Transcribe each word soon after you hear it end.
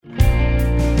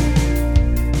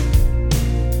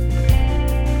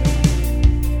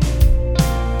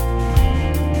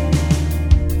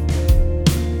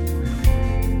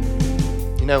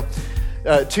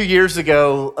2 years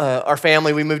ago, our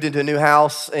family, we moved into a new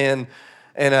house, and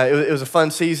it was a fun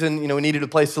season. You know, we needed a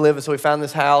place to live, and so we found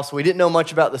this house. We didn't know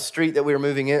much about the street that we were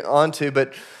moving onto,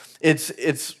 but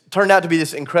it's turned out to be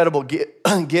this incredible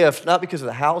gift, not because of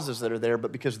the houses that are there,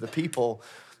 but because of the people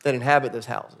that inhabit those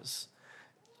houses.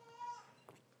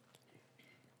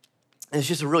 And it's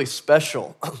just a really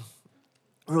special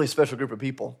group of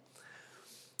people.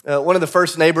 One of the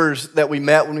first neighbors that we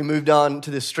met when we moved on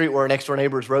to this street were our next door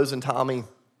neighbors, Rose and Tommy.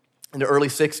 In the early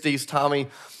 60s, Tommy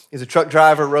is a truck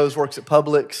driver. Rose works at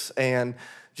Publix, and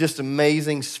just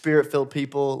amazing spirit-filled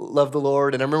people, love the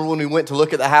Lord. And I remember when we went to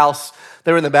look at the house,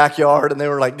 they were in the backyard, and they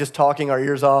were like just talking our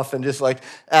ears off and just like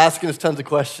asking us tons of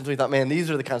questions. We thought, man, these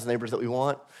are the kinds of neighbors that we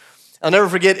want. I'll never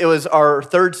forget, it was our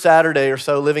third Saturday or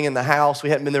so living in the house. We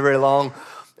hadn't been there very long.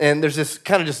 And there's this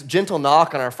kind of just gentle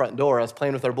knock on our front door. I was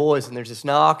playing with our boys, and there's this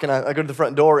knock, and I go to the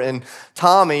front door, and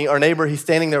Tommy, our neighbor, he's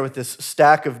standing there with this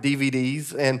stack of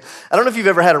DVDs. And I don't know if you've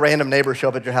ever had a random neighbor show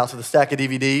up at your house with a stack of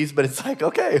DVDs, but it's like,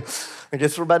 okay, I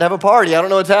guess we're about to have a party. I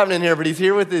don't know what's happening here, but he's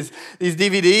here with these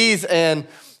DVDs, and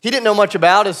he didn't know much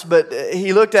about us, but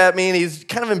he looked at me, and he's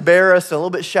kind of embarrassed and a little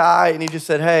bit shy, and he just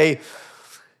said, hey,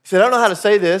 he said, I don't know how to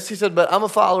say this. He said, but I'm a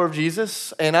follower of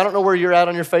Jesus, and I don't know where you're at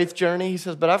on your faith journey. He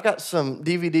says, but I've got some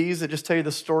DVDs that just tell you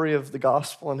the story of the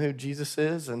gospel and who Jesus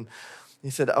is. And he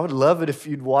said, I would love it if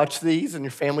you'd watch these and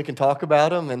your family can talk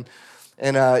about them.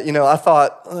 And I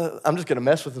thought, I'm just going to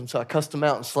mess with them. So I cussed him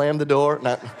out and slammed the door.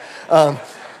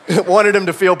 Wanted him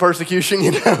to feel persecution,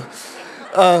 you know.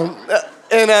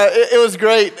 It was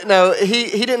great. No, he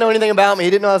didn't know anything about me. He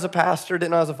didn't know I was a pastor,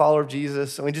 didn't know I was a follower of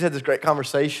Jesus. And we just had this great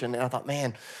conversation. And I thought,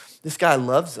 man, this guy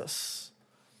loves us.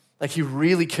 Like, he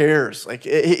really cares. Like,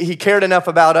 he cared enough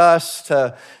about us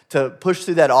to push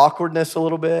through that awkwardness a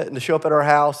little bit and to show up at our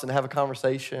house and have a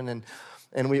conversation.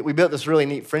 And we built this really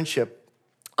neat friendship.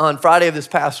 On Friday of this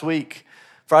past week,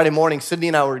 Friday morning, Sydney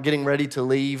and I were getting ready to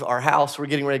leave our house. We're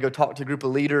getting ready to go talk to a group of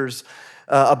leaders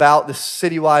about this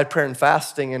citywide prayer and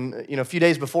fasting. And, a few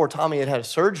days before, Tommy had a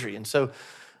surgery. And so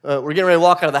we're getting ready to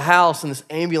walk out of the house, and this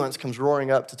ambulance comes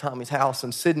roaring up to Tommy's house.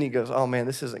 And Sydney goes, oh, man,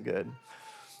 this isn't good.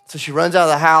 So she runs out of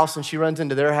the house, and she runs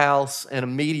into their house, and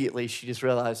immediately she just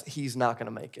realized he's not going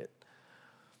to make it.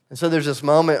 And so there's this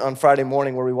moment on Friday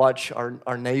morning where we watch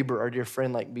our neighbor, our dear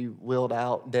friend, like be wheeled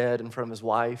out dead in front of his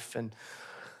wife. And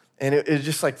it was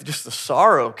just like the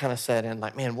sorrow kind of set in.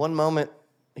 Like, man, one moment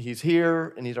he's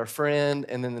here and he's our friend,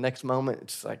 and then the next moment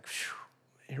it's like,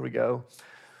 here we go.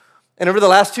 And over the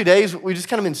last 2 days, we've just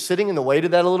kind of been sitting in the weight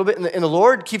of that a little bit, and the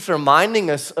Lord keeps reminding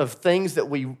us of things that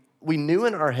we knew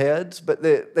in our heads, but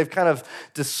they've kind of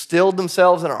distilled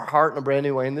themselves in our heart in a brand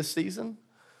new way in this season.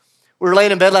 We were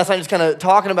laying in bed last night just kind of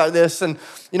talking about this, and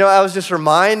I was just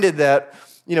reminded that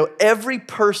every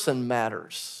person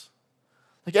matters.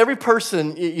 Like, every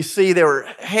person you see, they were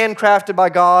handcrafted by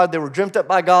God. They were dreamt up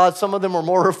by God. Some of them were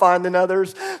more refined than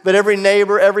others. But every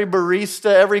neighbor, every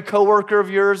barista, every coworker of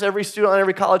yours, every student on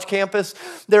every college campus,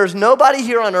 there's nobody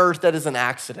here on earth that is an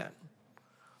accident.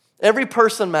 Every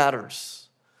person matters.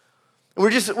 And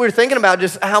we're thinking about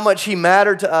just how much he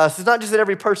mattered to us. It's not just that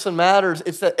every person matters.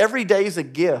 It's that every day is a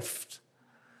gift.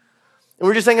 And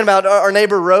we're just thinking about our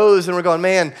neighbor Rose, and we're going,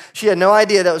 man, she had no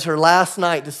idea that was her last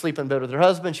night to sleep in bed with her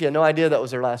husband. She had no idea that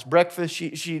was her last breakfast.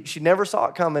 She never saw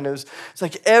it coming. It's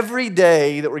like every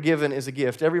day that we're given is a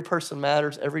gift. Every person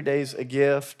matters. Every day is a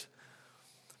gift.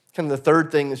 Kind of the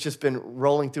third thing that's just been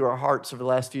rolling through our hearts over the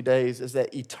last few days is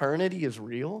that eternity is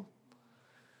real.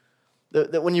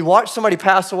 That when you watch somebody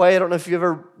pass away, I don't know if you've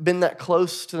ever been that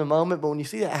close to the moment, but when you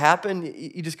see that happen,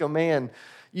 you just go, man,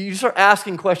 you start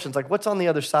asking questions like, what's on the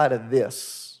other side of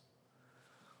this?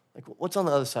 Like, what's on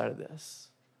the other side of this?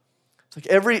 It's like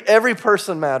every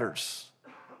person matters.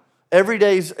 Every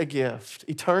day's a gift.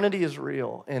 Eternity is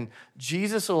real. And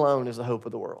Jesus alone is the hope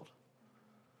of the world.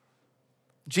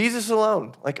 Jesus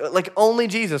alone. Like only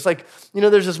Jesus.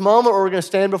 There's this moment where we're going to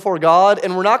stand before God,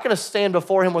 and we're not going to stand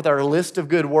before him with our list of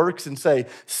good works and say,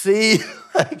 see,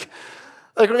 we're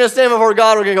going to stand before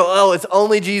God, we're going to go, oh, it's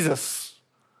only Jesus.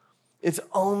 It's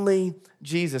only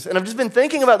Jesus. And I've just been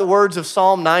thinking about the words of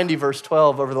Psalm 90, verse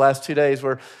 12 over the last 2 days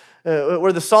where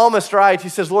the psalmist writes, he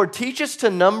says, Lord, teach us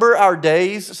to number our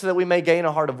days so that we may gain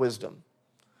a heart of wisdom.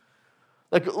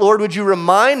 Like, Lord, would you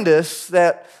remind us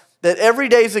that every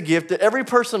day is a gift, that every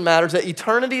person matters, that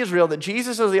eternity is real, that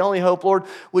Jesus is the only hope. Lord,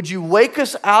 would you wake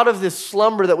us out of this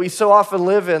slumber that we so often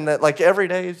live in, that like every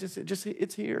day is just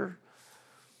it's here.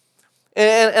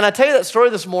 And I tell you that story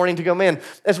this morning to go, man,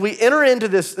 as we enter into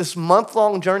this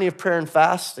month-long journey of prayer and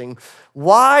fasting,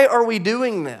 why are we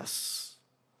doing this?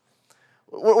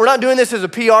 We're not doing this as a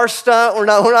PR stunt. We're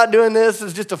not doing this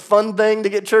as just a fun thing to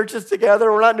get churches together.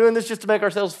 We're not doing this just to make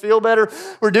ourselves feel better.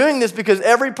 We're doing this because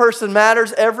every person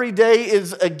matters. Every day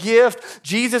is a gift.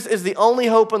 Jesus is the only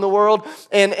hope in the world.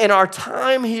 And our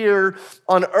time here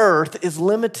on earth is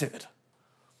limited.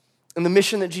 And the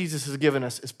mission that Jesus has given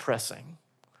us is pressing.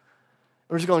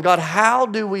 We're just going, God, how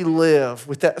do we live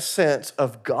with that sense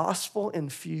of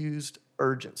gospel-infused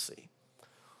urgency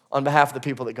on behalf of the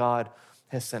people that God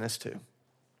has sent us to?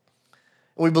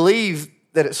 And we believe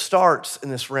that it starts in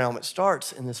this realm. It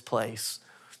starts in this place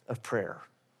of prayer.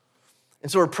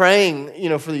 And so we're praying,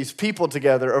 for these people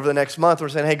together over the next month. We're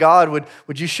saying, hey, God,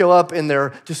 would you show up in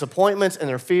their disappointments and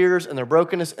their fears and their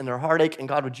brokenness and their heartache? And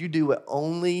God, would you do what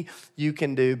only you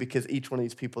can do, because each one of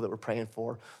these people that we're praying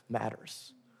for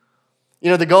matters.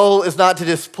 The goal is not to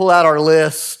just pull out our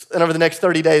list and over the next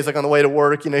 30 days, like on the way to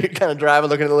work, you're kind of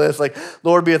driving, looking at the list, like,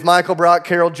 Lord be with Michael, Brock,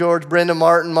 Carol, George, Brenda,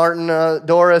 Martin,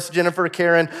 Doris, Jennifer,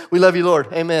 Karen. We love you,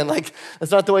 Lord. Amen. Like,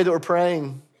 that's not the way that we're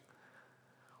praying.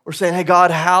 We're saying, hey,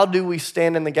 God, how do we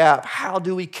stand in the gap? How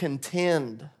do we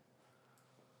contend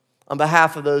on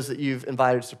behalf of those that you've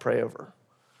invited us to pray over?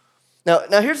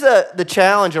 Now here's the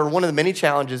challenge, or one of the many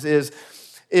challenges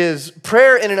is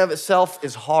prayer in and of itself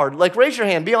is hard. Like, raise your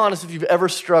hand. Be honest if you've ever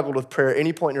struggled with prayer at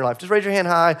any point in your life. Just raise your hand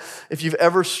high if you've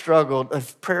ever struggled,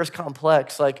 if prayer is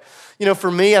complex. Like, for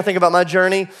me, I think about my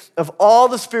journey. Of all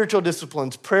the spiritual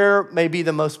disciplines, prayer may be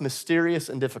the most mysterious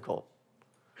and difficult.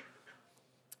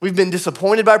 We've been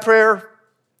disappointed by prayer.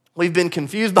 We've been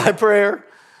confused by prayer.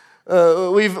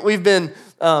 We've been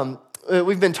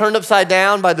turned upside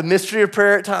down by the mystery of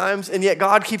prayer at times, and yet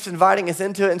God keeps inviting us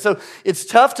into it. And so it's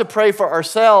tough to pray for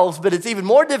ourselves, but it's even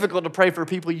more difficult to pray for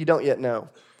people you don't yet know.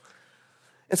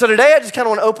 And so today I just kind of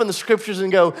want to open the scriptures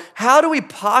and go, how do we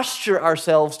posture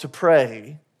ourselves to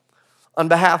pray on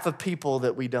behalf of people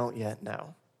that we don't yet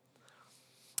know?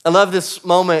 I love this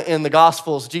moment in the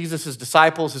Gospels. Jesus'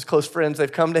 disciples, his close friends,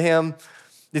 they've come to him.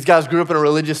 These guys grew up in a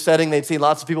religious setting. They'd seen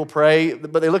lots of people pray,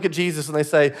 but they look at Jesus and they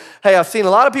say, hey, I've seen a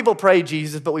lot of people pray,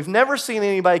 Jesus, but we've never seen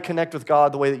anybody connect with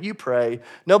God the way that you pray.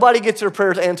 Nobody gets their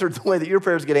prayers answered the way that your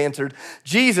prayers get answered.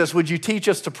 Jesus, would you teach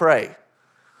us to pray?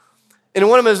 And in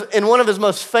one of his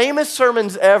most famous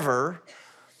sermons ever,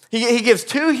 he gives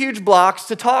two huge blocks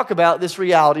to talk about this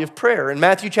reality of prayer. In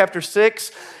Matthew chapter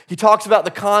 6, he talks about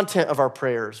the content of our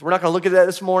prayers. We're not going to look at that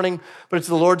this morning, but it's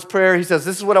the Lord's Prayer. He says,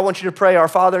 this is what I want you to pray. Our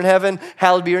Father in heaven,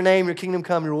 hallowed be your name, your kingdom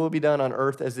come, your will be done on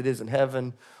earth as it is in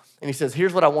heaven. And he says,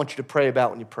 here's what I want you to pray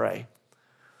about when you pray.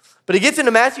 But he gets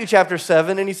into Matthew chapter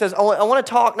 7, and he says, I want to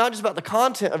talk not just about the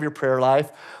content of your prayer life,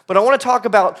 but I want to talk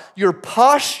about your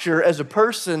posture as a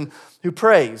person who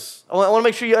prays. I want to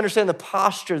make sure you understand the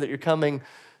posture that you're coming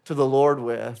to the Lord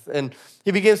with. And he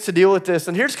begins to deal with this.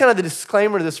 And here's kind of the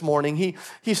disclaimer this morning.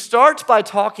 He starts by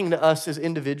talking to us as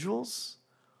individuals.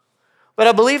 But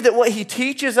I believe that what he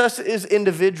teaches us as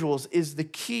individuals is the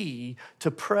key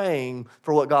to praying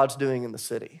for what God's doing in the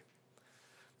city.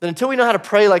 That until we know how to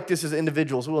pray like this as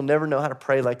individuals, we will never know how to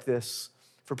pray like this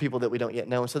for people that we don't yet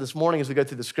know. And so this morning as we go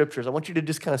through the scriptures, I want you to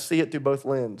just kind of see it through both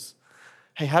lenses.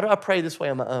 Hey, how do I pray this way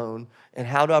on my own? And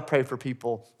how do I pray for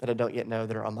people that I don't yet know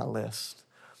that are on my list?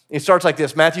 It starts like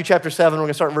this. Matthew chapter 7, we're going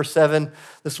to start in verse 7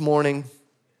 this morning.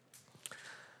 It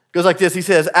goes like this. He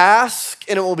says, ask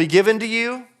and it will be given to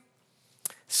you.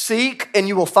 Seek and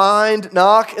you will find.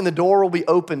 Knock and the door will be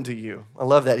open to you. I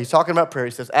love that. He's talking about prayer.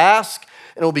 He says, ask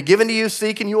and it will be given to you.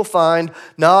 Seek and you will find.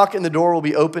 Knock and the door will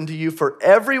be open to you. For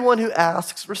everyone who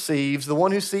asks receives. The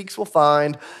one who seeks will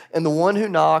find. And the one who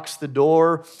knocks, the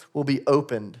door will be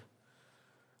opened.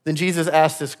 Then Jesus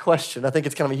asked this question. I think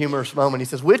it's kind of a humorous moment. He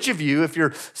says, which of you, if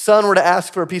your son were to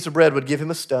ask for a piece of bread, would give him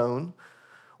a stone?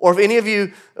 Or if any of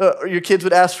you, your kids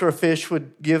would ask for a fish,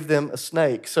 would give them a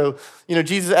snake? So,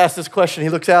 Jesus asked this question. He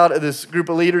looks out at this group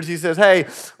of leaders. He says, hey,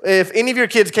 if any of your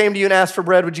kids came to you and asked for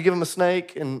bread, would you give them a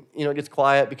snake? And, it gets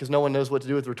quiet because no one knows what to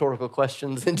do with rhetorical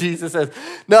questions. And Jesus says,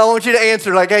 no, I want you to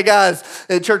answer. Like, hey, guys,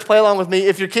 at church, play along with me.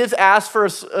 If your kids asked for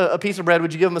a piece of bread,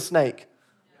 would you give them a snake?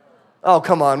 Oh,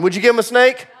 come on. Would you give him a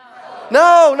snake?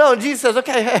 No. Jesus says,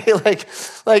 okay, hey,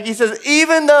 like he says,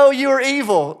 even though you are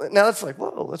evil. Now it's like,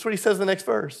 whoa, that's what he says in the next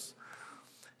verse.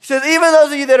 He says, even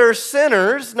those of you that are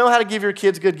sinners know how to give your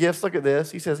kids good gifts. Look at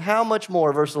this. He says, how much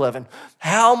more, verse 11,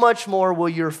 how much more will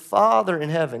your Father in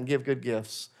heaven give good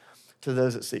gifts to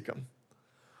those that seek him?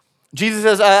 Jesus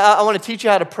says, I want to teach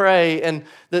you how to pray. And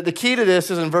the key to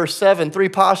this is in verse 7, 3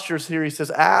 postures here. He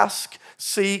says, ask,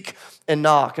 seek, and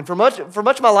knock. And for much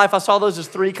of my life, I saw those as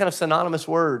 3 kind of synonymous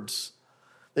words.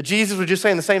 That Jesus was just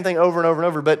saying the same thing over and over and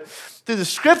over. But through the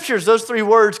scriptures, those 3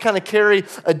 words kind of carry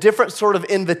a different sort of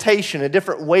invitation, a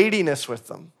different weightiness with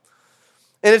them.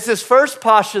 And it's this first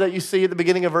posture that you see at the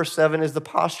beginning of verse 7 is the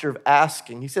posture of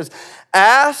asking. He says,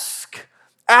 ask,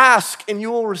 and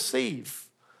you will receive.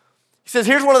 He says,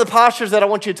 here's one of the postures that I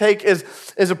want you to take as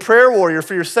a prayer warrior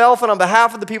for yourself and on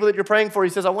behalf of the people that you're praying for. He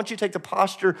says, I want you to take the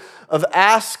posture of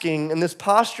asking, and this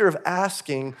posture of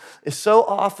asking is so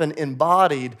often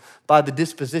embodied by the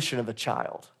disposition of a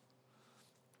child.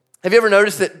 Have you ever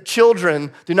noticed that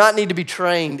children do not need to be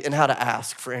trained in how to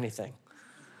ask for anything?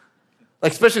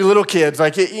 Like, especially little kids.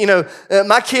 Like,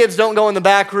 my kids don't go in the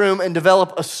back room and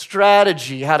develop a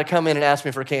strategy how to come in and ask me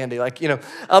for candy. Like,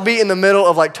 I'll be in the middle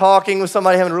of like talking with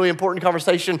somebody, having a really important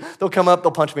conversation. They'll come up,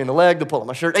 they'll punch me in the leg, they'll pull up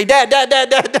my shirt. Hey, dad.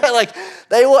 Like,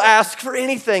 they will ask for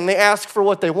anything. They ask for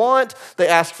what they want. They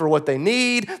ask for what they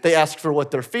need. They ask for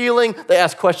what they're feeling. They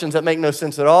ask questions that make no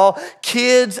sense at all.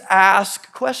 Kids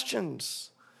ask questions.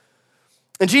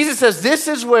 And Jesus says this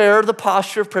is where the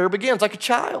posture of prayer begins, like a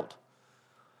child.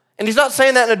 And he's not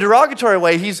saying that in a derogatory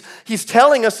way. He's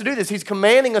telling us to do this. He's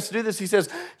commanding us to do this. He says,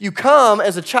 you come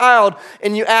as a child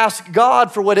and you ask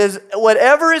God for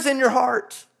whatever is in your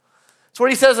heart. That's what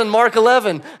he says in Mark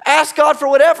 11. Ask God for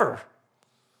whatever.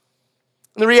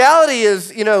 And the reality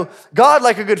is, God,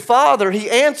 like a good father, he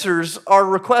answers our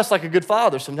requests like a good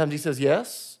father. Sometimes he says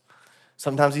yes.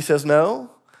 Sometimes he says no.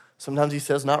 Sometimes he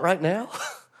says not right now.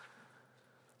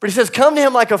 But he says, come to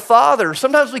him like a father.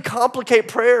 Sometimes we complicate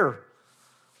prayer.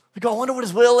 We go, I wonder what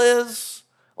his will is.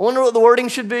 I wonder what the wording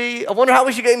should be. I wonder how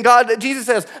we should get in God. Jesus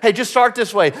says, hey, just start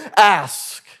this way.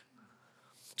 Ask.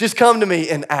 Just come to me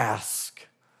and ask.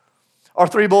 Our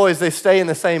three boys, they stay in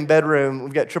the same bedroom.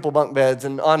 We've got triple bunk beds.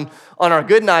 And on our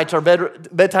good nights, our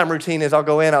bedtime routine is I'll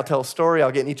go in, I'll tell a story,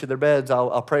 I'll get in each of their beds,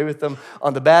 I'll pray with them.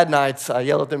 On the bad nights, I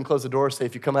yell at them, close the door, say,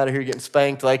 if you come out of here, you're getting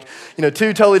spanked. Like,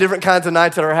 two totally different kinds of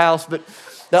nights at our house. But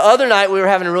the other night, we were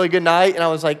having a really good night, and I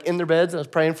was like in their beds, and I was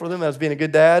praying for them. I was being a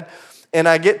good dad. And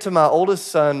I get to my oldest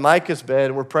son, Micah's bed,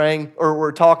 and we're praying, or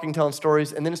we're talking, telling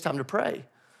stories, and then it's time to pray.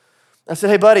 I said,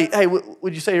 hey, buddy,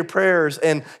 would you say your prayers?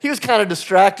 And he was kind of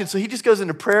distracted, so he just goes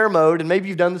into prayer mode, and maybe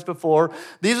you've done this before.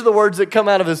 These are the words that come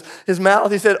out of his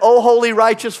mouth. He said, oh, holy,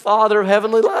 righteous Father of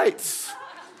heavenly lights.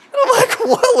 And I'm like,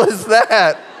 what was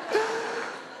that?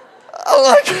 I'm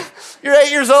like, you're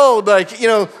 8 years old,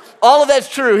 all of that's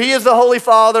true. He is the Holy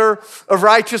Father of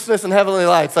righteousness and heavenly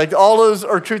lights. Like, all those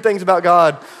are true things about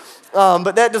God.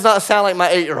 But that does not sound like my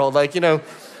 8-year-old.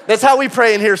 That's how we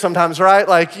pray in here sometimes, right?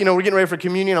 We're getting ready for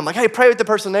communion. I'm like, hey, pray with the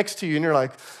person next to you. And you're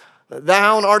like,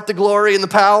 thou art the glory and the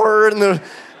power.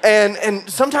 And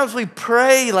sometimes we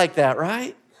pray like that,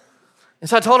 right? And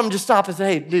so I told him, just stop and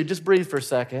say, hey, dude, just breathe for a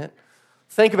second.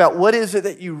 Think about what is it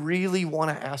that you really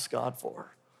want to ask God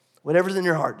for. Whatever's in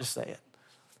your heart, just say it.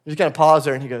 He just kind of paused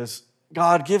there and he goes,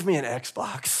 God, give me an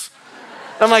Xbox.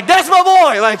 I'm like, that's my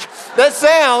boy. That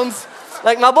sounds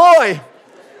like my boy.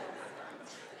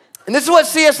 And this is what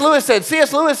C.S. Lewis said.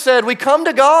 C.S. Lewis said, we come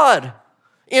to God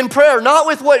in prayer, not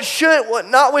with what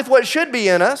should be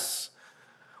in us.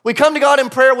 We come to God in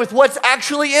prayer with what's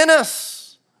actually in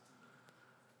us.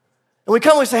 And we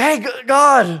come and we say, hey,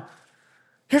 God,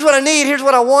 here's what I need. Here's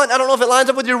what I want. I don't know if it lines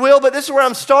up with your will, but this is where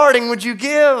I'm starting. Would you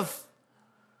give?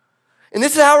 And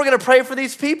this is how we're going to pray for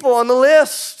these people on the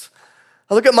list.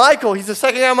 I look at Michael. He's the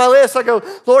second guy on my list. I go,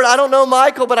 Lord, I don't know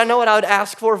Michael, but I know what I would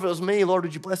ask for if it was me. Lord,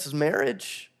 would you bless his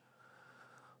marriage?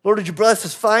 Lord, would you bless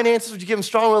his finances? Would you give him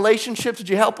strong relationships? Would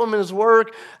you help him in his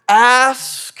work?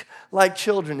 Ask like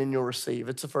children and you'll receive.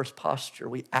 It's the first posture.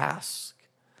 We ask.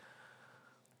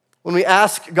 When we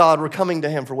ask God, we're coming to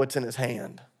him for what's in his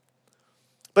hand.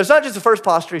 But it's not just the first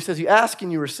posture. He says, you ask and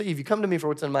you receive. You come to me for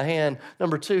what's in my hand.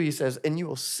 Number two, he says, and you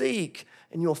will seek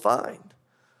and you will find.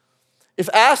 If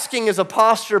asking is a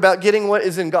posture about getting what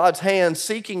is in God's hand,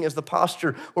 seeking is the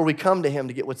posture where we come to him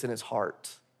to get what's in his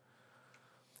heart.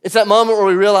 It's that moment where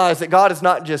we realize that God is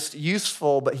not just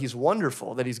useful, but he's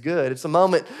wonderful, that he's good. It's a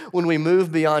moment when we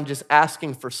move beyond just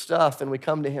asking for stuff and we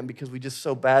come to him because we just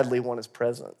so badly want his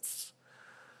presence.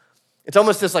 It's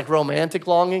almost this romantic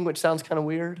longing, which sounds kind of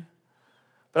weird.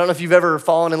 But I don't know if you've ever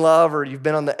fallen in love or you've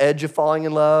been on the edge of falling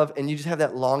in love and you just have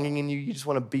that longing in you. You just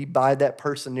want to be by that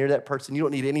person, near that person. You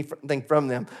don't need anything from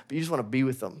them, but you just want to be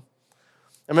with them.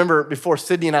 I remember before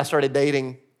Sydney and I started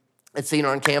dating, I'd seen her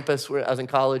on campus where I was in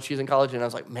college. She was in college, and I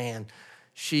was like, man,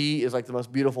 she is the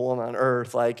most beautiful woman on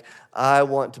earth. I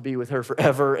want to be with her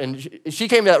forever. And she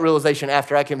came to that realization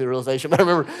after I came to the realization. But I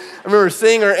remember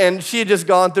seeing her, and she had just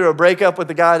gone through a breakup with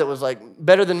a guy that was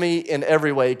better than me in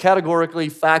every way. Categorically,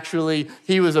 factually,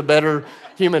 he was a better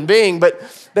human being.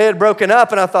 But they had broken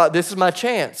up, and I thought, this is my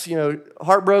chance.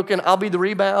 Heartbroken, I'll be the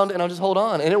rebound, and I'll just hold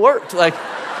on. And it worked.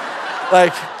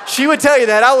 She would tell you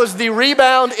that. I was the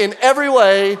rebound in every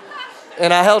way.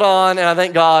 And I held on, and I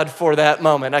thank God for that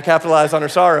moment. I capitalized on her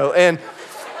sorrow. And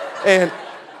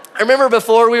I remember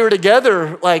before we were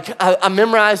together, like I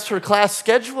memorized her class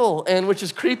schedule, and which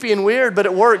is creepy and weird, but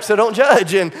it works, so don't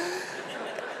judge. And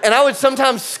I would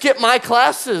sometimes skip my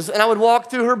classes, and I would walk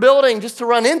through her building just to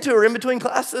run into her in between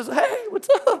classes. Hey, what's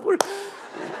up? What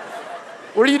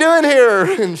are you doing here?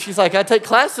 And she's like, I take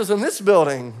classes in this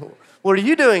building. What are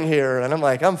you doing here? And I'm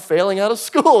like, I'm failing out of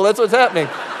school. That's what's happening.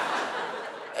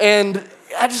 And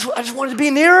I just wanted to be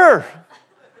near her.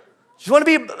 Just want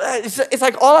to be, it's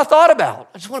like all I thought about.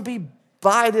 I just want to be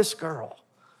by this girl.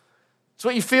 It's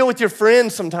what you feel with your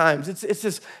friends sometimes.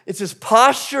 It's this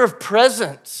posture of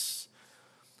presence.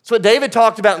 It's what David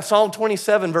talked about in Psalm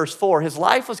 27, verse 4. His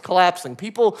life was collapsing.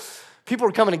 People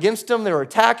were coming against him. They were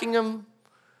attacking him.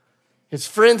 His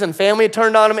friends and family had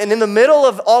turned on him. And in the middle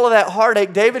of all of that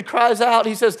heartache, David cries out.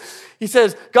 He says,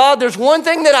 God, there's one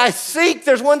thing that I seek.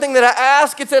 There's one thing that I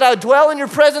ask. It's that I dwell in your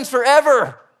presence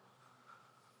forever.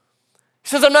 He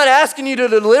says, I'm not asking you to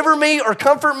deliver me or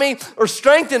comfort me or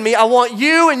strengthen me. I want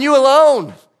you and you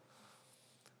alone.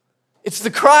 It's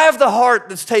the cry of the heart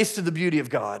that's tasted the beauty of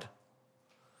God.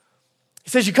 He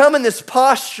says, you come in this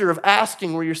posture of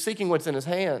asking where you're seeking what's in his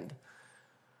hand.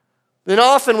 Then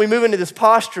often we move into this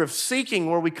posture of seeking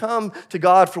where we come to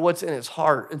God for what's in his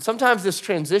heart. And sometimes this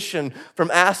transition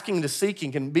from asking to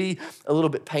seeking can be a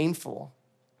little bit painful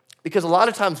because a lot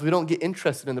of times we don't get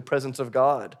interested in the presence of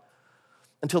God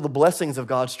until the blessings of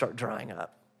God start drying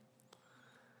up.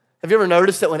 Have you ever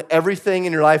noticed that when everything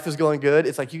in your life is going good,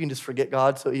 it's like you can just forget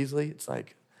God so easily? It's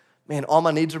like, man, all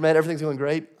my needs are met, everything's going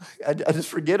great. I just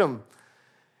forget them.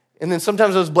 And then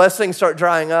sometimes those blessings start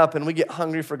drying up and we get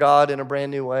hungry for God in a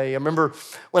brand new way. I remember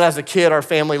when I was a kid, our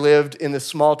family lived in this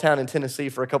small town in Tennessee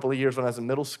for a couple of years when I was in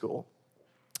middle school.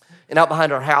 And out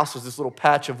behind our house was this little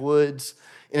patch of woods.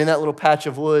 And in that little patch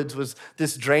of woods was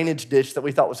this drainage ditch that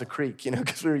we thought was a creek,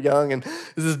 because we were young. And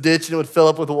it was this ditch and it would fill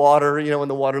up with water, when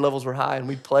the water levels were high. And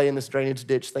we'd play in this drainage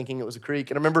ditch thinking it was a creek.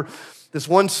 And I remember this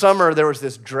one summer there was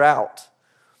this drought.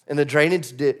 And the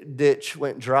drainage ditch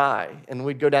went dry. And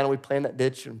we'd go down and we'd play in that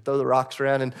ditch and throw the rocks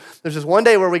around. And there's this one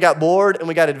day where we got bored and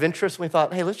we got adventurous. And we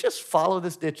thought, hey, let's just follow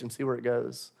this ditch and see where it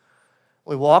goes.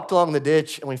 We walked along the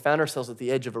ditch and we found ourselves at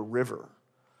the edge of a river.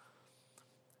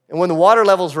 And when the water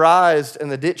levels rised and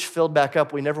the ditch filled back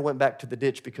up, we never went back to the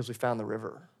ditch because we found the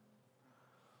river.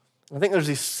 And I think there's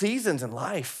these seasons in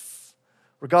life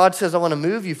where God says, I want to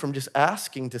move you from just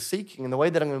asking to seeking. And the way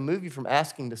that I'm going to move you from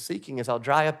asking to seeking is I'll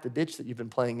dry up the ditch that you've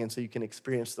been playing in so you can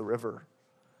experience the river.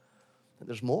 And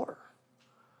there's more.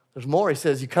 There's more. He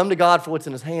says, you come to God for what's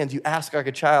in his hands. You ask like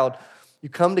a child. You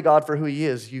come to God for who he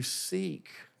is. You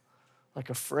seek like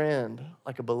a friend,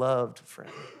 like a beloved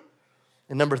friend.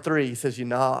 And number 3, he says, you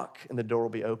knock and the door will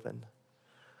be open.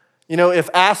 If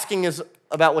asking is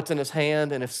about what's in his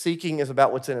hand and if seeking is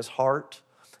about what's in his heart,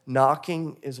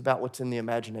 knocking is about what's in the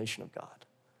imagination of God.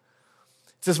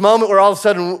 It's this moment where all of a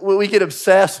sudden we get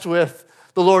obsessed with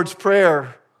the Lord's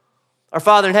Prayer. Our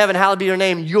Father in heaven, hallowed be your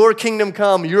name. Your kingdom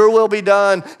come, your will be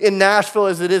done in Nashville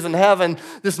as it is in heaven.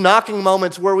 This knocking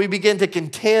moment's where we begin to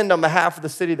contend on behalf of the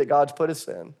city that God's put us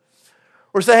in.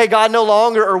 Or say, hey, God, no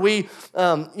longer are we,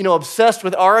 obsessed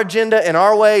with our agenda and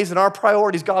our ways and our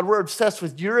priorities. God, we're obsessed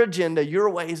with your agenda, your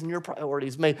ways, and your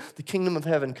priorities. May the kingdom of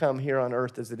heaven come here on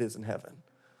earth as it is in heaven.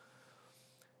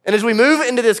 And as we move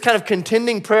into this kind of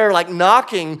contending prayer, like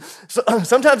knocking,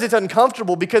 sometimes it's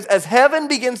uncomfortable because as heaven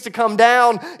begins to come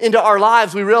down into our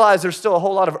lives, we realize there's still a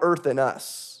whole lot of earth in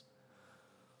us.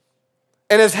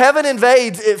 And as heaven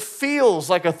invades, it feels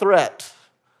like a threat.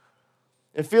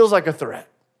 It feels like a threat.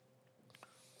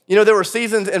 There were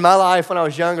seasons in my life when I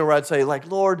was younger where I'd say,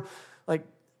 Lord,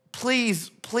 please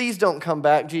don't come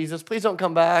back, Jesus. Please don't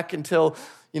come back until,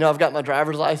 I've got my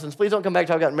driver's license. Please don't come back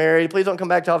till I've got married. Please don't come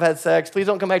back till I've had sex. Please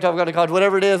don't come back till I've gone to college,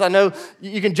 whatever it is. I know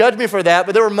you can judge me for that,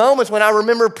 but there were moments when I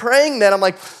remember praying that. I'm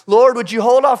like, Lord, would you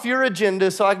hold off your agenda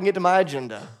so I can get to my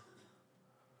agenda?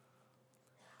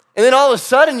 And then all of a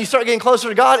sudden you start getting closer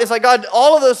to God. It's like, God,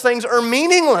 all of those things are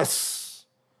meaningless.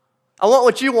 I want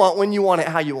what you want, when you want it,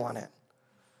 how you want it.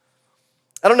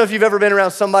 I don't know if you've ever been around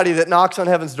somebody that knocks on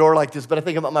heaven's door like this, but I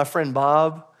think about my friend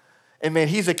Bob. And man,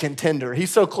 he's a contender.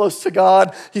 He's so close to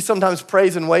God. He sometimes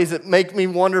prays in ways that make me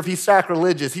wonder if he's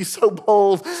sacrilegious. He's so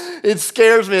bold. It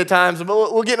scares me at times. But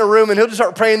we'll get in a room and he'll just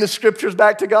start praying the scriptures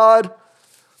back to God.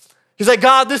 He's like,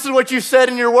 God, this is what you said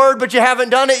in your word, but you haven't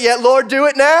done it yet. Lord, do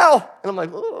it now. And I'm like,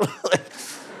 oh.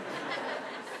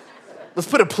 Let's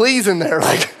put a please in there.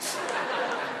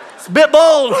 It's a bit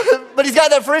bold, but he's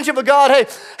got that friendship with God.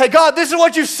 Hey, God, this is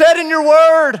what you said in your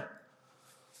word.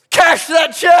 Cash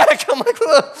that check. I'm like,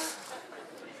 ugh.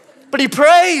 But he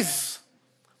prays.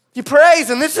 He prays,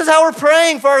 and this is how we're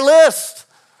praying for our list.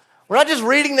 We're not just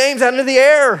reading names out into the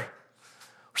air.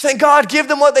 We're saying, God, give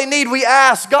them what they need. We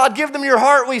ask. God, give them your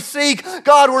heart. We seek.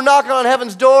 God, we're knocking on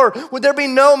heaven's door. Would there be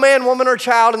no man, woman, or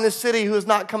child in this city who has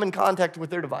not come in contact with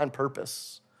their divine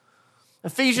purpose?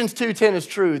 Ephesians 2:10 is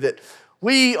true that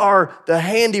we are the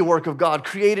handiwork of God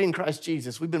created in Christ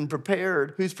Jesus. We've been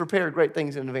prepared. Who's prepared great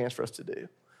things in advance for us to do?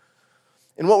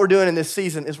 And what we're doing in this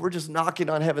season is we're just knocking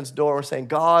on heaven's door. We're saying,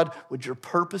 God, would your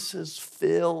purposes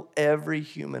fill every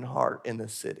human heart in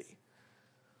this city?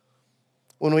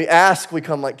 When we ask, we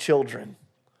come like children.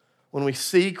 When we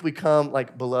seek, we come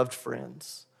like beloved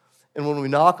friends. And when we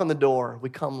knock on the door, we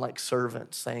come like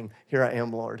servants saying, here I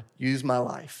am, Lord. Use my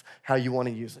life how you want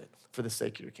to use it for the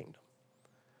sake of your kingdom.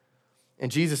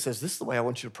 And Jesus says, this is the way I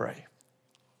want you to pray.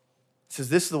 He says,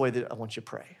 this is the way that I want you to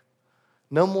pray.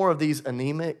 No more of these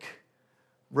anemic,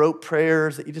 rote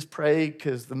prayers that you just pray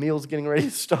because the meal's getting ready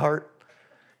to start.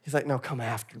 He's like, no, come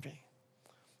after me.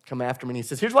 Come after me. And he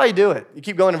says, here's why you do it. You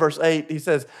keep going to verse 8. He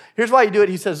says, here's why you do it.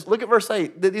 He says, look at verse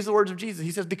 8. These are the words of Jesus.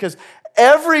 He says, because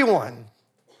everyone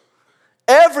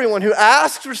who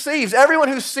asks receives, everyone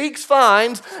who seeks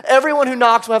finds, everyone who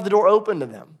knocks will have the door open to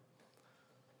them.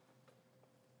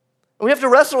 And we have to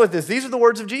wrestle with this. These are the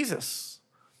words of Jesus.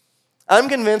 I'm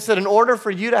convinced that in order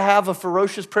for you to have a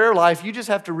ferocious prayer life, you just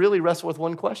have to really wrestle with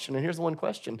one question. And here's the one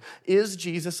question. Is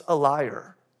Jesus a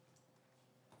liar?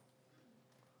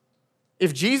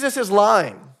 If Jesus is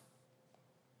lying,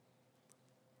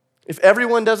 if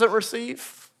everyone doesn't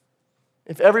receive,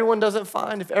 if everyone doesn't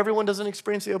find, if everyone doesn't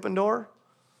experience the open door,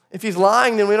 if he's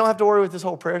lying, then we don't have to worry with this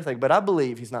whole prayer thing. But I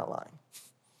believe he's not lying.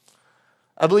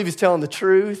 I believe he's telling the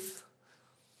truth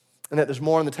and that there's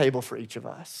more on the table for each of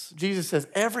us. Jesus says,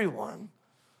 everyone.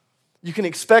 You can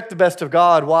expect the best of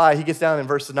God. Why? He gets down in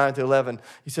verses 9 through 11.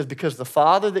 He says, because the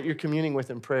Father that you're communing with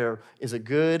in prayer is a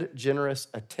good, generous,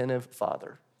 attentive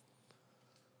Father.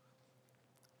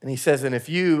 And he says, and if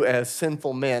you as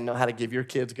sinful men know how to give your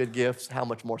kids good gifts, how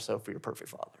much more so for your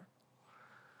perfect Father?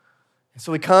 And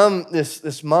so we come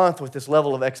this month with this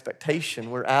level of expectation.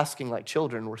 We're asking like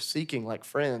children. We're seeking like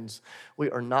friends. We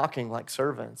are knocking like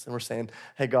servants. And we're saying,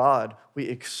 hey, God, we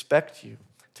expect you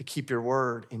to keep your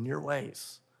word in your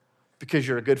ways because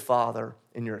you're a good Father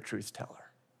and you're a truth teller.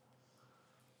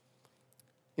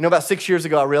 You know, about 6 years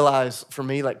ago, I realized for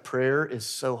me, like prayer is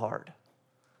so hard.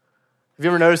 Have you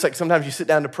ever noticed, like, sometimes you sit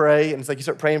down to pray, and it's like you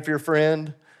start praying for your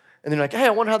friend, and then you're like, hey, I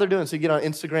wonder how they're doing. So you get on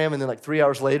Instagram, and then like 3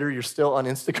 hours later, you're still on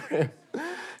Instagram.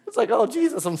 It's like, oh,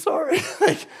 Jesus, I'm sorry.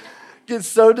 Like, get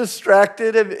so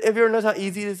distracted. Have you ever noticed how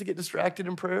easy it is to get distracted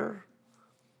in prayer?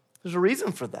 There's a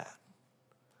reason for that.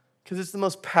 Because it's the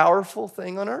most powerful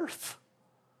thing on earth.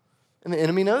 And the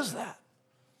enemy knows that.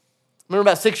 I remember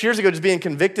about 6 years ago just being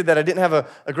convicted that I didn't have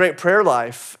a great prayer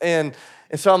life. And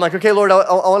so I'm like, okay, Lord,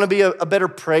 I want to be a better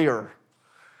prayer.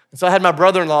 And so I had my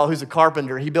brother-in-law who's a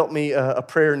carpenter. He built me a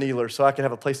prayer kneeler so I could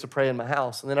have a place to pray in my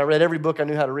house. And then I read every book I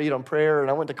knew how to read on prayer, and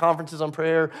I went to conferences on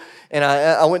prayer, and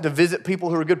I went to visit people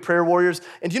who are good prayer warriors.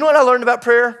 And do you know what I learned about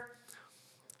prayer?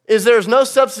 Is there's no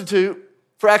substitute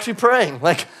for actually praying.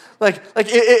 Like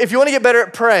if you want to get better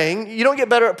at praying, you don't get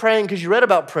better at praying because you read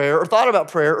about prayer or thought about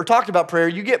prayer or talked about prayer.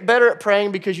 You get better at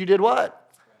praying because you did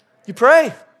what? You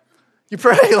pray. You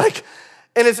pray.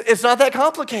 And it's not that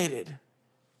complicated.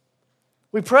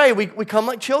 We pray, we come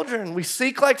like children, we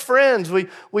seek like friends,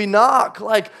 we knock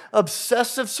like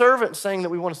obsessive servants saying that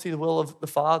we want to see the will of the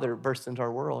Father burst into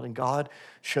our world, and God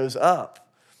shows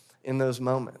up in those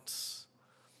moments.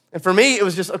 And for me, it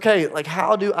was just, okay, like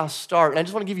how do I start? And I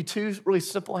just want to give you two really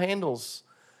simple handles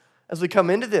as we come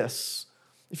into this.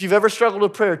 If you've ever struggled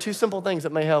with prayer, two simple things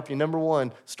that may help you. Number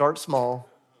one, start small.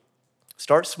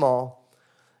 Start small.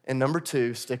 And number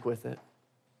two, stick with it.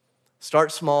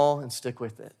 Start small and stick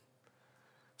with it.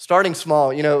 Starting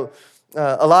small, you know,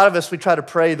 a lot of us, we try to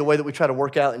pray the way that we try to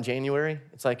work out in January.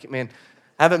 It's like, man,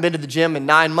 I haven't been to the gym in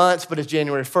 9 months, but it's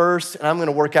January 1st, and I'm going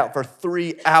to work out for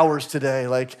 3 hours today.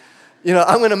 Like, you know,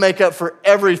 I'm going to make up for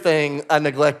everything I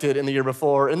neglected in the year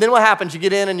before. And then what happens? You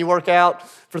get in and you work out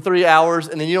for 3 hours,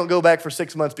 and then you don't go back for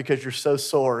 6 months because you're so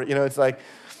sore. You know, it's like,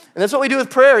 and that's what we do with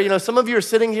prayer. You know, some of you are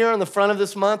sitting here on the front of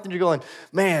this month, and you're going,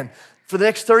 man, for the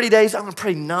next 30 days, I'm going to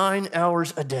pray 9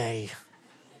 hours a day.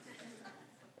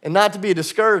 And not to be a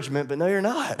discouragement, but no, you're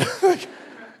not.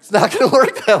 It's not going to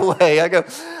work that way. I go,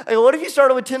 what if you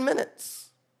started with 10 minutes?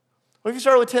 What if you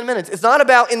started with 10 minutes? It's not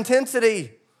about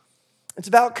intensity. It's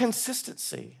about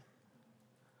consistency.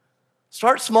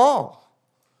 Start small.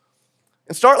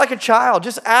 And start like a child.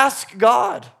 Just ask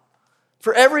God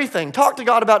For everything. Talk to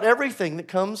God about everything that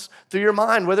comes through your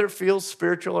mind, whether it feels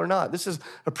spiritual or not. This is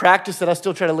a practice that I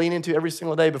still try to lean into every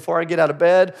single day. Before I get out of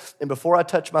bed and before I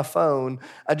touch my phone,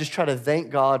 I just try to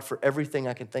thank God for everything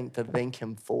I can think to thank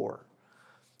him for.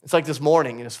 It's like this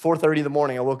morning, and it's 4:30 in the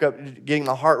morning. I woke up getting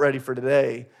my heart ready for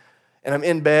today. And I'm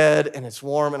in bed, and it's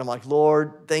warm, and I'm like,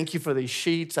 Lord, thank you for these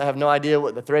sheets. I have no idea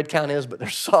what the thread count is, but they're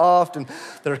soft, and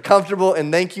they're comfortable.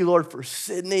 And thank you, Lord, for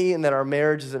Sydney, and that our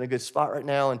marriage is in a good spot right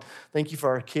now. And thank you for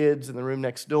our kids in the room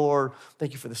next door.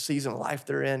 Thank you for the season of life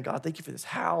they're in. God, thank you for this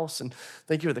house, and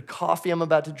thank you for the coffee I'm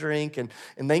about to drink. And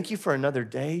thank you for another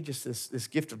day, just this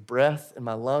gift of breath in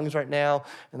my lungs right now.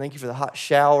 And thank you for the hot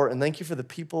shower, and thank you for the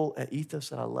people at Ethos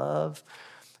that I love.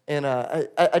 And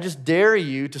I just dare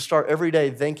you to start every day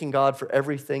thanking God for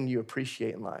everything you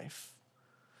appreciate in life.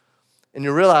 And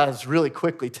you realize really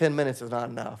quickly 10 minutes is not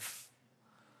enough.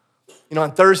 You know,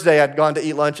 on Thursday, I'd gone to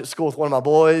eat lunch at school with one of my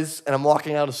boys, and I'm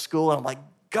walking out of school, and I'm like,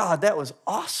 God, that was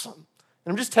awesome.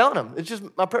 And I'm just telling him, it's just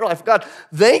my prayer life. God,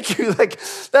 thank you. Like,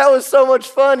 that was so much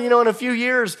fun. You know, in a few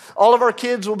years, all of our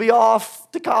kids will be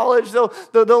off to college.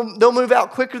 They'll move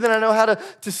out quicker than I know how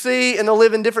to see, and they'll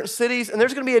live in different cities. And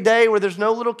there's going to be a day where there's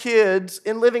no little kids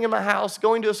living in my house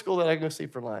going to a school that I can go see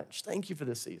for lunch. Thank you for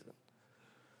this season.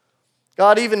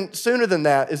 God, even sooner than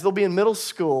that is they'll be in middle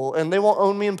school and they won't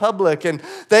own me in public. And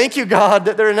thank you, God,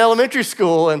 that they're in elementary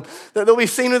school and that they'll be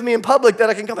seen with me in public, that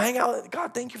I can come hang out with.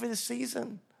 God, thank you for this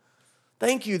season.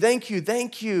 Thank you, thank you,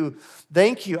 thank you,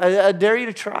 thank you. I dare you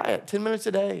to try it, 10 minutes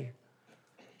a day.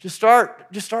 Just start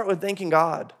with thanking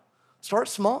God. Start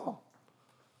small.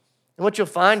 And what you'll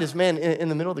find is, man, in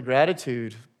the middle of the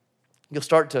gratitude, you'll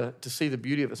start to see the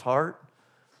beauty of his heart.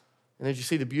 And as you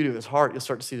see the beauty of his heart, you'll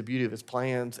start to see the beauty of his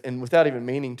plans. And without even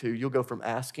meaning to, you'll go from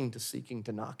asking to seeking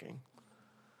to knocking.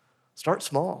 Start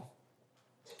small.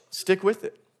 Stick with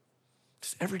it.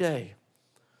 Just every day.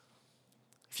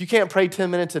 If you can't pray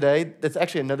 10 minutes a day, that's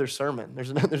actually another sermon. There's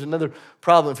another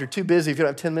problem. If you're too busy, if you don't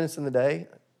have 10 minutes in the day,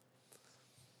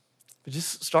 but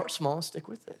just start small and stick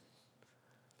with it.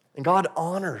 And God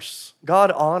honors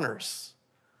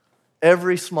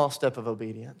every small step of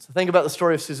obedience. Think about the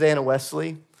story of Susanna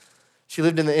Wesley. She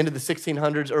lived in the end of the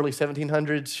 1600s, early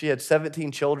 1700s. She had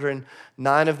 17 children.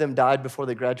 9 of them died before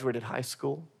they graduated high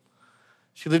school.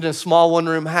 She lived in a small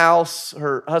one-room house.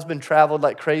 Her husband traveled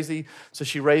like crazy, so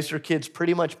she raised her kids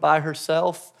pretty much by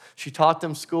herself. She taught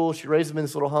them school. She raised them in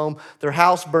this little home. Their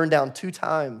house burned down 2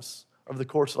 times over the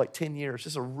course of like 10 years.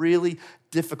 Just a really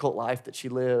difficult life that she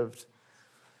lived.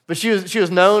 But she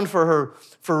was known for her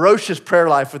ferocious prayer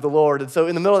life with the Lord. And so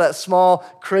in the middle of that small,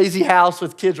 crazy house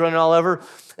with kids running all over,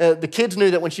 the kids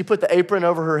knew that when she put the apron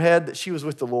over her head that she was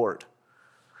with the Lord.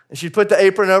 And she'd put the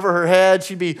apron over her head.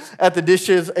 She'd be at the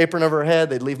dishes, apron over her head.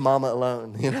 They'd leave mama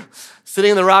alone, you know.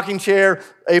 Sitting in the rocking chair,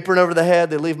 apron over the head.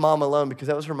 They'd leave mama alone because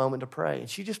that was her moment to pray. And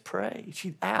she'd just pray.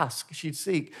 She'd ask. She'd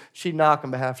seek. She'd knock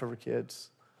on behalf of her kids.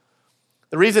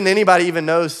 The reason anybody even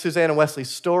knows Susanna Wesley's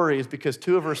story is because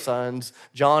 2 of her sons,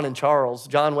 John and Charles,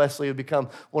 John Wesley would become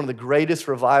one of the greatest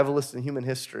revivalists in human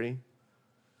history.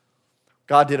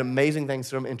 God did amazing things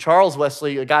to him. And Charles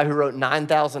Wesley, a guy who wrote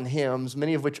 9,000 hymns,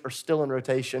 many of which are still in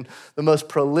rotation, the most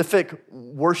prolific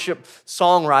worship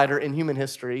songwriter in human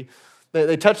history.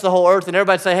 They touched the whole earth, and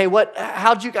everybody'd say, hey,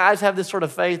 how'd you guys have this sort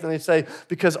of faith? And they'd say,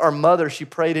 because our mother, she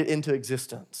prayed it into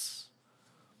existence.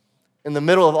 In the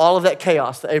middle of all of that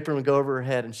chaos, the apron would go over her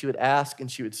head, and she would ask, and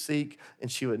she would seek,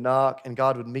 and she would knock, and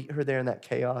God would meet her there in that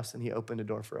chaos, and he opened a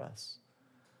door for us.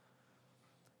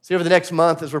 See, over the next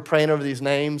month, as we're praying over these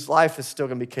names, life is still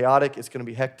going to be chaotic. It's going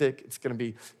to be hectic. It's going to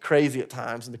be crazy at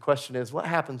times. And the question is, what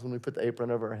happens when we put the apron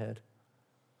over our head?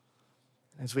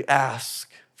 As we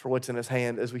ask for what's in his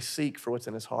hand, as we seek for what's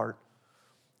in his heart,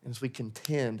 and as we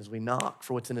contend, as we knock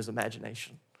for what's in his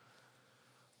imagination.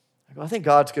 I think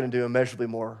God's going to do immeasurably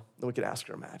more than we could ask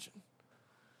or imagine.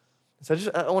 So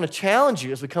I want to challenge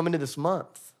you as we come into this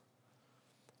month.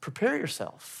 Prepare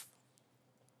yourself.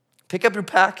 Pick up your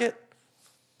packet.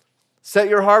 Set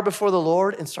your heart before the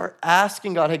Lord and start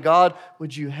asking God, hey, God,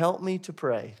 would you help me to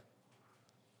pray?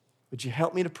 Would you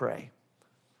help me to pray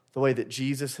the way that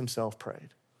Jesus himself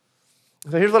prayed?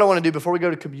 So here's what I want to do before we go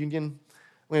to communion.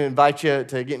 I'm going to invite you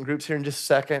to get in groups here in just a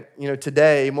second. You know,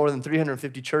 today, more than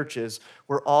 350 churches,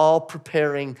 we're all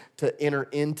preparing to enter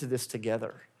into this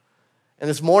together. And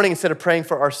this morning, instead of praying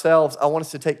for ourselves, I want us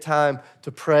to take time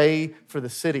to pray for the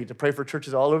city, to pray for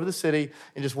churches all over the city,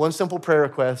 and just one simple prayer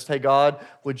request. Hey, God,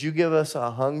 would you give us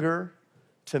a hunger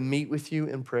to meet with you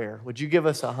in prayer? Would you give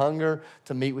us a hunger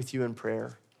to meet with you in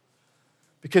prayer?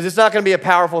 Because it's not going to be a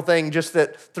powerful thing just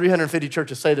that 350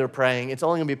 churches say they're praying. It's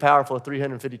only going to be powerful if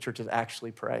 350 churches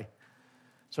actually pray.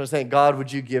 So I'm saying, God,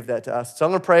 would you give that to us? So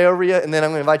I'm going to pray over you, and then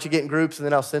I'm going to invite you to get in groups, and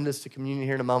then I'll send us to communion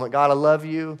here in a moment. God, I love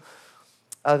you.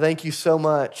 I thank you so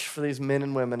much for these men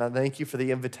and women. I thank you for the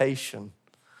invitation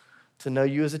to know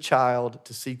you as a child,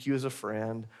 to seek you as a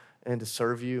friend, and to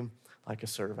serve you like a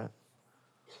servant.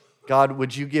 God,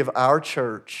 would you give our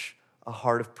church a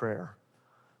heart of prayer?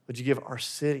 Would you give our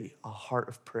city a heart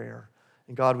of prayer?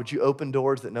 And God, would you open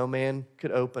doors that no man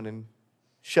could open and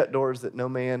shut doors that no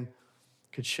man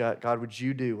could shut? God, would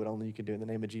you do what only you can do? In the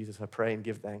name of Jesus, I pray and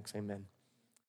give thanks. Amen.